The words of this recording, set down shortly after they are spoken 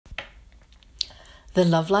The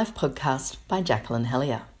Love Life Podcast by Jacqueline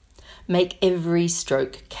Hellier. Make every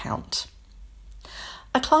stroke count.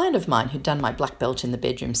 A client of mine who'd done my black belt in the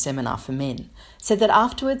bedroom seminar for men said that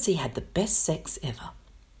afterwards he had the best sex ever.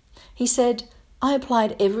 He said, "I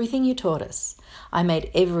applied everything you taught us. I made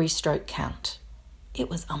every stroke count. It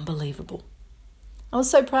was unbelievable." I was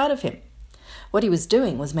so proud of him. What he was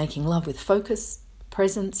doing was making love with focus,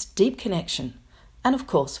 presence, deep connection, and of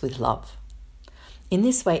course with love. In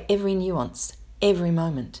this way, every nuance, every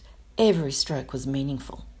moment, every stroke was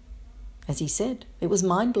meaningful. As he said, it was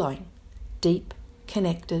mind-blowing. Deep,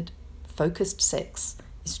 connected, focused sex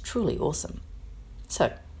is truly awesome.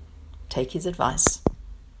 So, take his advice.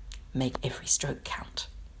 Make every stroke count.